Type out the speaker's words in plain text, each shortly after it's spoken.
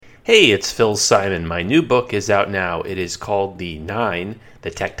Hey, it's Phil Simon. My new book is out now. It is called The Nine, The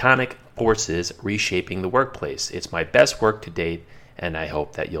Tectonic Forces Reshaping the Workplace. It's my best work to date, and I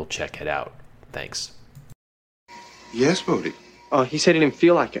hope that you'll check it out. Thanks. Yes, Bodie. He said he didn't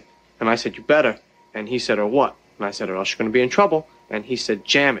feel like it. And I said, you better. And he said, or what? And I said, or else you're going to be in trouble. And he said,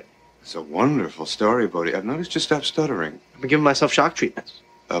 jam it. It's a wonderful story, Bodie. I've noticed you stop stuttering. I've been giving myself shock treatments.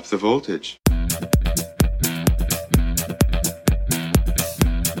 Up the voltage.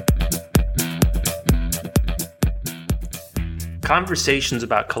 Conversations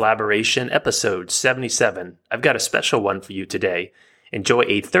about Collaboration, episode 77. I've got a special one for you today. Enjoy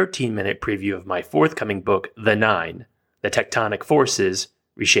a 13-minute preview of my forthcoming book, The Nine, The Tectonic Forces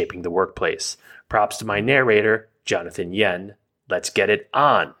Reshaping the Workplace. Props to my narrator, Jonathan Yen. Let's get it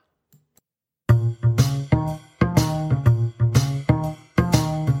on.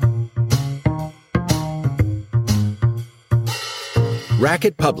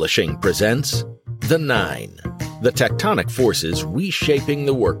 Racket Publishing presents The Nine, The Tectonic Forces Reshaping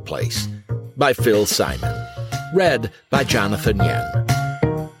the Workplace by Phil Simon. Read by Jonathan Yen.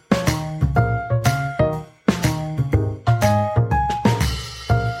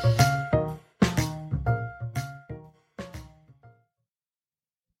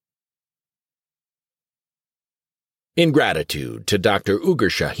 In gratitude to Dr. Ugur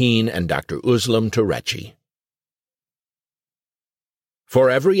Shaheen and Dr. Uslam Turechi. For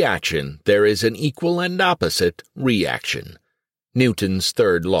every action, there is an equal and opposite reaction. Newton's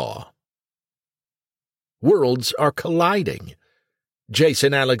third law. Worlds are colliding.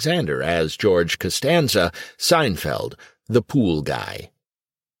 Jason Alexander as George Costanza, Seinfeld, the pool guy.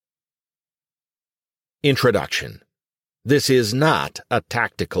 Introduction. This is not a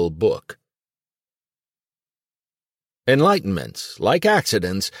tactical book. Enlightenments, like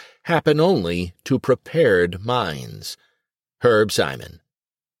accidents, happen only to prepared minds. Herb Simon.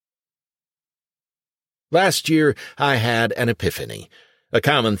 Last year, I had an epiphany. A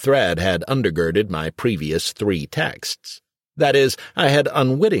common thread had undergirded my previous 3 texts. That is, I had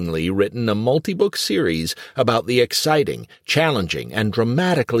unwittingly written a multi-book series about the exciting, challenging, and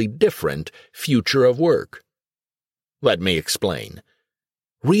dramatically different future of work. Let me explain.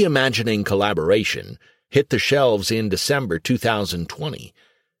 Reimagining Collaboration hit the shelves in December 2020.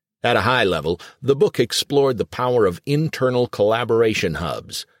 At a high level, the book explored the power of internal collaboration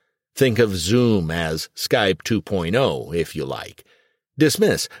hubs. Think of Zoom as Skype 2.0, if you like.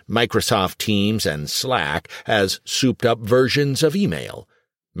 Dismiss Microsoft Teams and Slack as souped-up versions of email.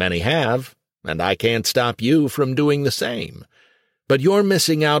 Many have, and I can't stop you from doing the same. But you're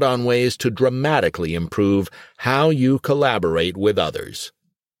missing out on ways to dramatically improve how you collaborate with others.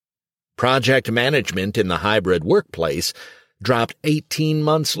 Project management in the hybrid workplace dropped 18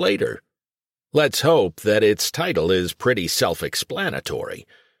 months later. Let's hope that its title is pretty self-explanatory.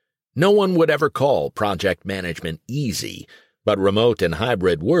 No one would ever call project management easy, but remote and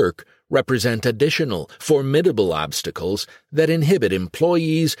hybrid work represent additional, formidable obstacles that inhibit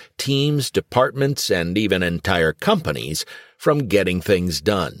employees, teams, departments, and even entire companies from getting things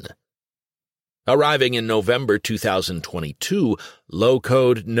done. Arriving in November 2022, Low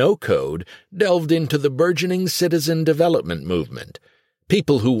Code, No Code delved into the burgeoning citizen development movement.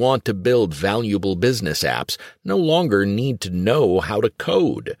 People who want to build valuable business apps no longer need to know how to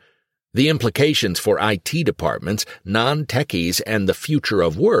code. The implications for IT departments, non-techies, and the future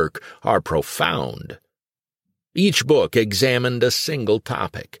of work are profound. Each book examined a single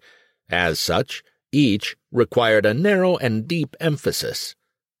topic. As such, each required a narrow and deep emphasis.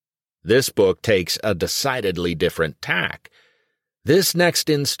 This book takes a decidedly different tack. This next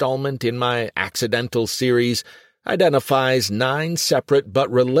installment in my accidental series identifies 9 separate but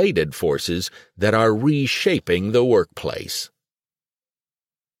related forces that are reshaping the workplace.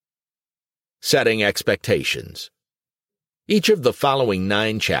 Setting expectations. Each of the following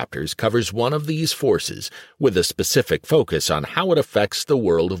 9 chapters covers one of these forces with a specific focus on how it affects the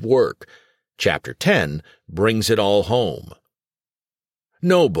world of work. Chapter 10 brings it all home.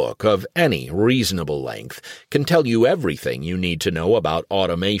 No book of any reasonable length can tell you everything you need to know about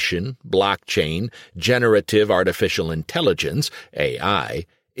automation, blockchain, generative artificial intelligence, AI,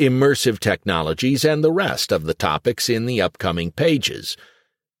 immersive technologies, and the rest of the topics in the upcoming pages.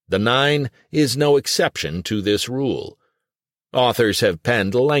 The 9 is no exception to this rule. Authors have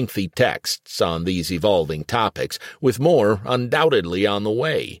penned lengthy texts on these evolving topics, with more undoubtedly on the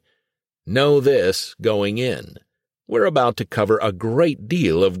way. Know this going in. We're about to cover a great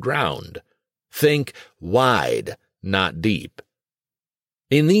deal of ground. Think wide, not deep.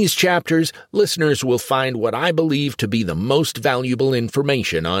 In these chapters, listeners will find what I believe to be the most valuable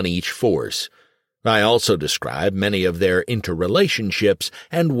information on each force. I also describe many of their interrelationships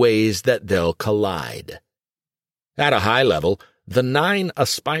and ways that they'll collide. At a high level, the 9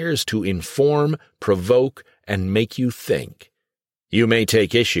 aspires to inform, provoke, and make you think. You may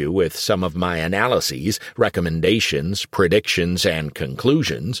take issue with some of my analyses, recommendations, predictions, and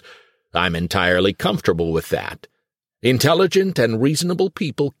conclusions. I'm entirely comfortable with that. Intelligent and reasonable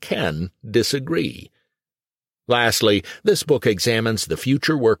people can disagree. Lastly, this book examines the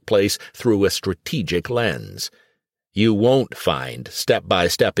future workplace through a strategic lens. You won't find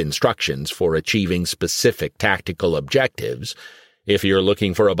step-by-step instructions for achieving specific tactical objectives. If you're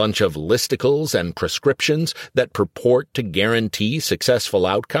looking for a bunch of listicles and prescriptions that purport to guarantee successful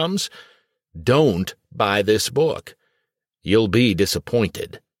outcomes, don't buy this book. You'll be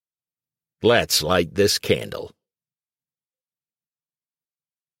disappointed. Let's light this candle.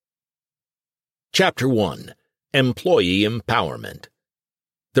 Chapter 1. Employee Empowerment.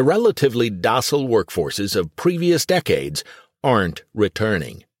 The relatively docile workforces of previous decades aren't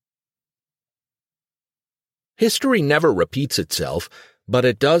returning. History never repeats itself, but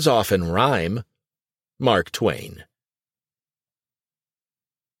it does often rhyme. Mark Twain.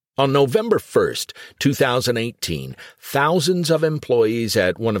 On November 1st, 2018, thousands of employees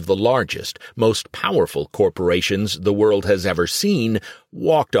at one of the largest, most powerful corporations the world has ever seen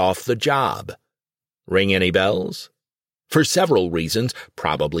walked off the job. Ring any bells? For several reasons,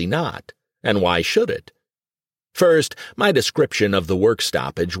 probably not. And why should it? First, my description of the work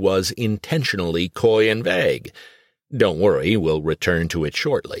stoppage was intentionally coy and vague. Don't worry, we'll return to it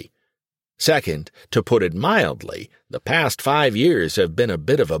shortly. Second, to put it mildly, the past 5 years have been a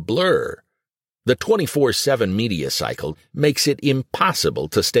bit of a blur. The 24/7 media cycle makes it impossible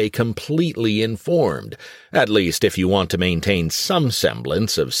to stay completely informed, at least if you want to maintain some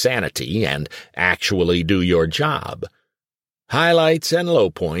semblance of sanity and actually do your job. Highlights and low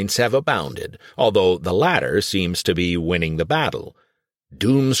points have abounded, although the latter seems to be winning the battle.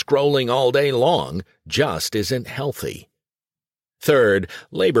 Doom-scrolling all day long just isn't healthy. Third,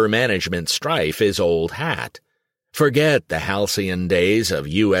 labor management strife is old hat. Forget the halcyon days of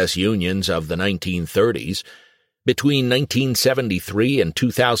U.S. unions of the 1930s. Between 1973 and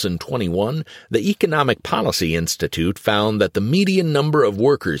 2021, the Economic Policy Institute found that the median number of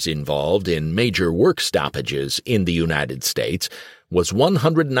workers involved in major work stoppages in the United States was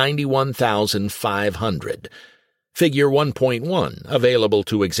 191,500. Figure 1.1, available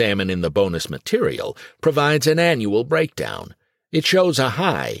to examine in the bonus material, provides an annual breakdown. It shows a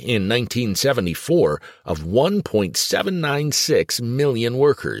high in 1974 of 1.796 million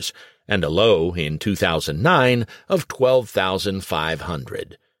workers and a low in 2009 of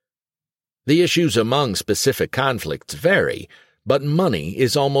 12,500. The issues among specific conflicts vary, but money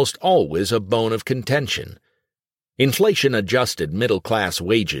is almost always a bone of contention. Inflation-adjusted middle-class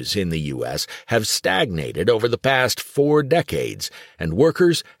wages in the U.S. have stagnated over the past 4 decades, and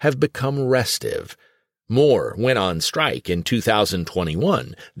workers have become restive. More went on strike in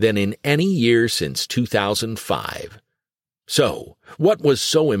 2021 than in any year since 2005. So, what was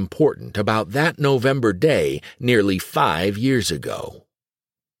so important about that November day nearly 5 years ago?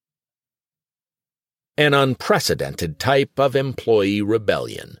 An unprecedented type of employee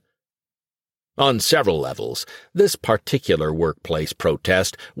rebellion. On several levels, this particular workplace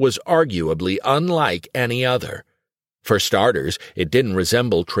protest was arguably unlike any other. For starters, it didn't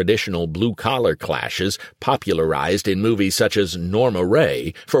resemble traditional blue-collar clashes popularized in movies such as Norma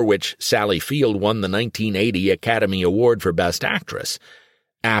Ray, for which Sally Field won the 1980 Academy Award for Best Actress.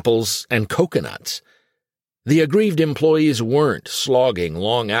 Apples and coconuts. The aggrieved employees weren't slogging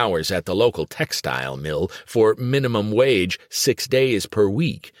long hours at the local textile mill for minimum wage 6 days per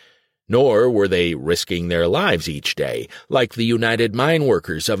week. Nor were they risking their lives each day, like the United Mine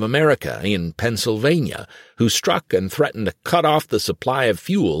Workers of America in Pennsylvania, who struck and threatened to cut off the supply of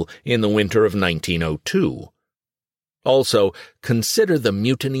fuel in the winter of 1902. Also, consider the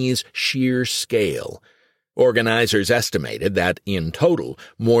mutiny's sheer scale. Organizers estimated that, in total,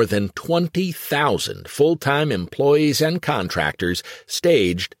 more than 20,000 full-time employees and contractors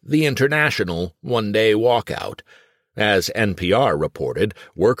staged the international one-day walkout. As NPR reported,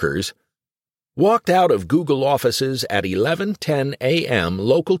 workers walked out of Google offices at 11:10 a.m.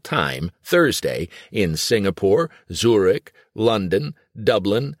 local time Thursday in Singapore, Zurich, London,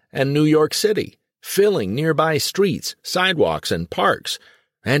 Dublin, and New York City, filling nearby streets, sidewalks, and parks.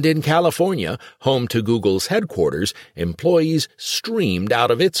 And in California, home to Google's headquarters, employees streamed out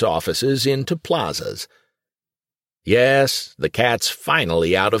of its offices into plazas. Yes, the cat's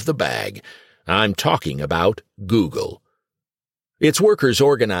finally out of the bag. I'm talking about Google. Its workers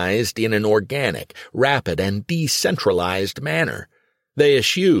organized in an organic, rapid, and decentralized manner. They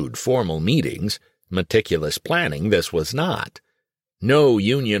eschewed formal meetings. Meticulous planning this was not. No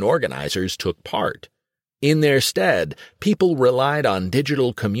union organizers took part. In their stead, people relied on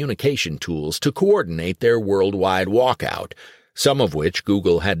digital communication tools to coordinate their worldwide walkout, some of which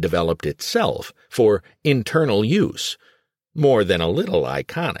Google had developed itself for internal use. More than a little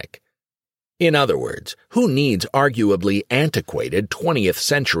iconic. In other words, who needs arguably antiquated 20th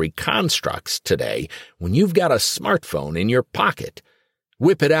century constructs today when you've got a smartphone in your pocket?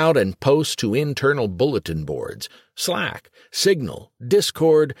 Whip it out and post to internal bulletin boards, Slack, Signal,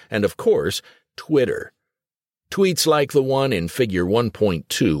 Discord, and of course, Twitter. Tweets like the one in Figure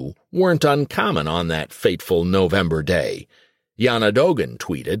 1.2 weren't uncommon on that fateful November day. Yana Dogan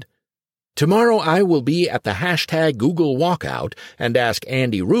tweeted, "Tomorrow I will be at the hashtag Google Walkout and ask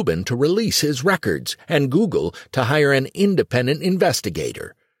Andy Rubin to release his records and Google to hire an independent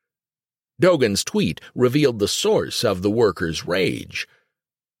investigator." Dogan's tweet revealed the source of the workers' rage.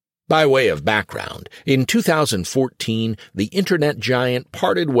 By way of background, in 2014, the internet giant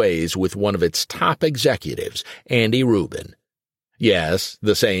parted ways with one of its top executives, Andy Rubin. Yes,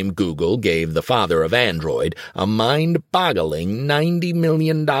 the same Google gave the father of Android a mind-boggling $90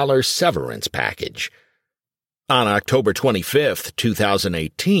 million severance package. On October 25,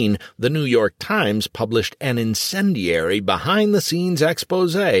 2018, the New York Times published an incendiary behind-the-scenes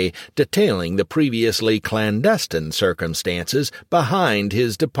exposé detailing the previously clandestine circumstances behind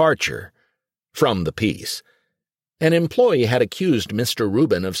his departure. From the piece, an employee had accused Mr.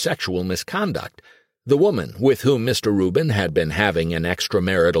 Rubin of sexual misconduct. The woman with whom Mr. Rubin had been having an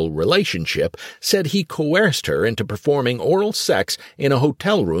extramarital relationship said he coerced her into performing oral sex in a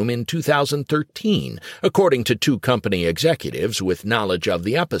hotel room in 2013, according to two company executives with knowledge of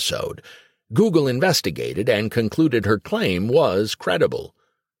the episode. Google investigated and concluded her claim was credible.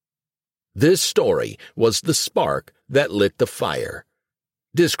 This story was the spark that lit the fire.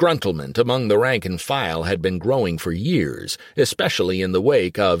 Disgruntlement among the rank and file had been growing for years, especially in the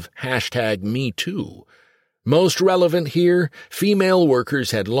wake of #MeToo. Most relevant here, female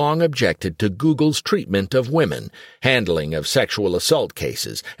workers had long objected to Google's treatment of women, handling of sexual assault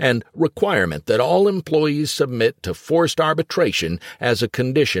cases, and requirement that all employees submit to forced arbitration as a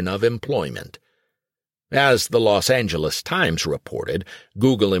condition of employment. As the Los Angeles Times reported,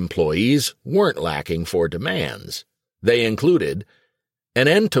 Google employees weren't lacking for demands. They included an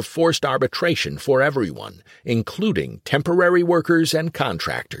end to forced arbitration for everyone, including temporary workers and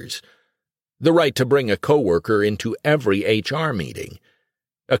contractors. The right to bring a coworker into every HR meeting.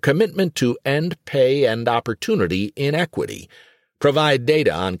 A commitment to end pay and opportunity inequity. Provide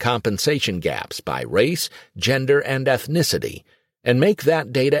data on compensation gaps by race, gender, and ethnicity, and make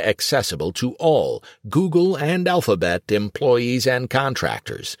that data accessible to all Google and Alphabet employees and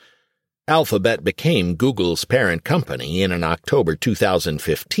contractors. Alphabet became Google's parent company in an October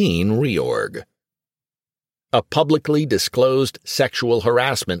 2015 reorg. A publicly disclosed sexual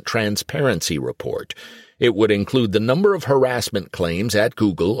harassment transparency report. It would include the number of harassment claims at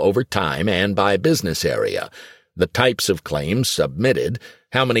Google over time and by business area, the types of claims submitted,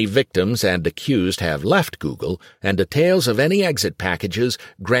 how many victims and accused have left Google, and details of any exit packages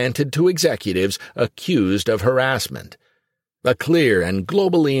granted to executives accused of harassment. A clear and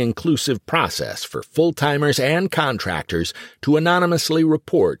globally inclusive process for full-timers and contractors to anonymously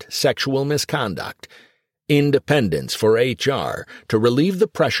report sexual misconduct. Independence for HR to relieve the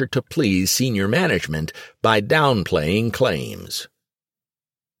pressure to please senior management by downplaying claims.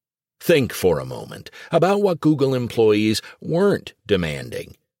 Think for a moment about what Google employees weren't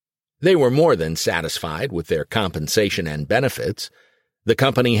demanding. They were more than satisfied with their compensation and benefits. The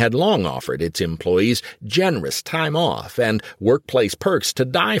company had long offered its employees generous time off and workplace perks to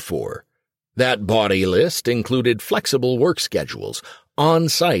die for. That bawdy list included flexible work schedules,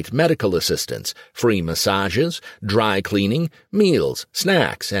 on-site medical assistance, free massages, dry cleaning, meals,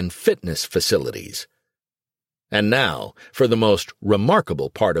 snacks, and fitness facilities. And now, for the most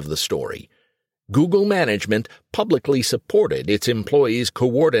remarkable part of the story. Google management publicly supported its employees'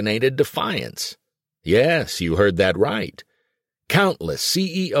 coordinated defiance. Yes, you heard that right. Countless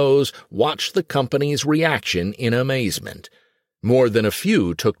CEOs watched the company's reaction in amazement. More than a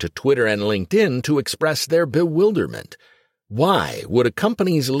few took to Twitter and LinkedIn to express their bewilderment. Why would a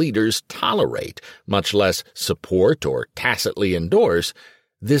company's leaders tolerate, much less support or tacitly endorse,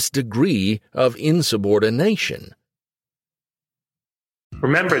 this degree of insubordination?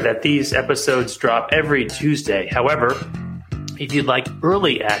 Remember that these episodes drop every Tuesday. However, if you'd like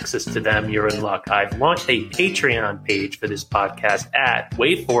early access to them, you're in luck. I've launched a Patreon page for this podcast at,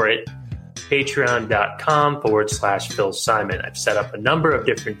 wait for it, patreon.com/Phil Simon. I've set up a number of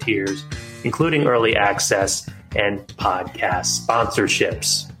different tiers, including early access and podcast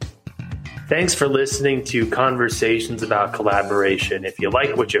sponsorships. Thanks for listening to Conversations About Collaboration. If you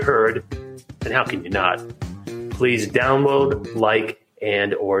like what you heard, and how can you not? Please download, like,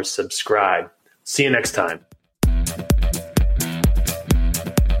 and or subscribe. See you next time.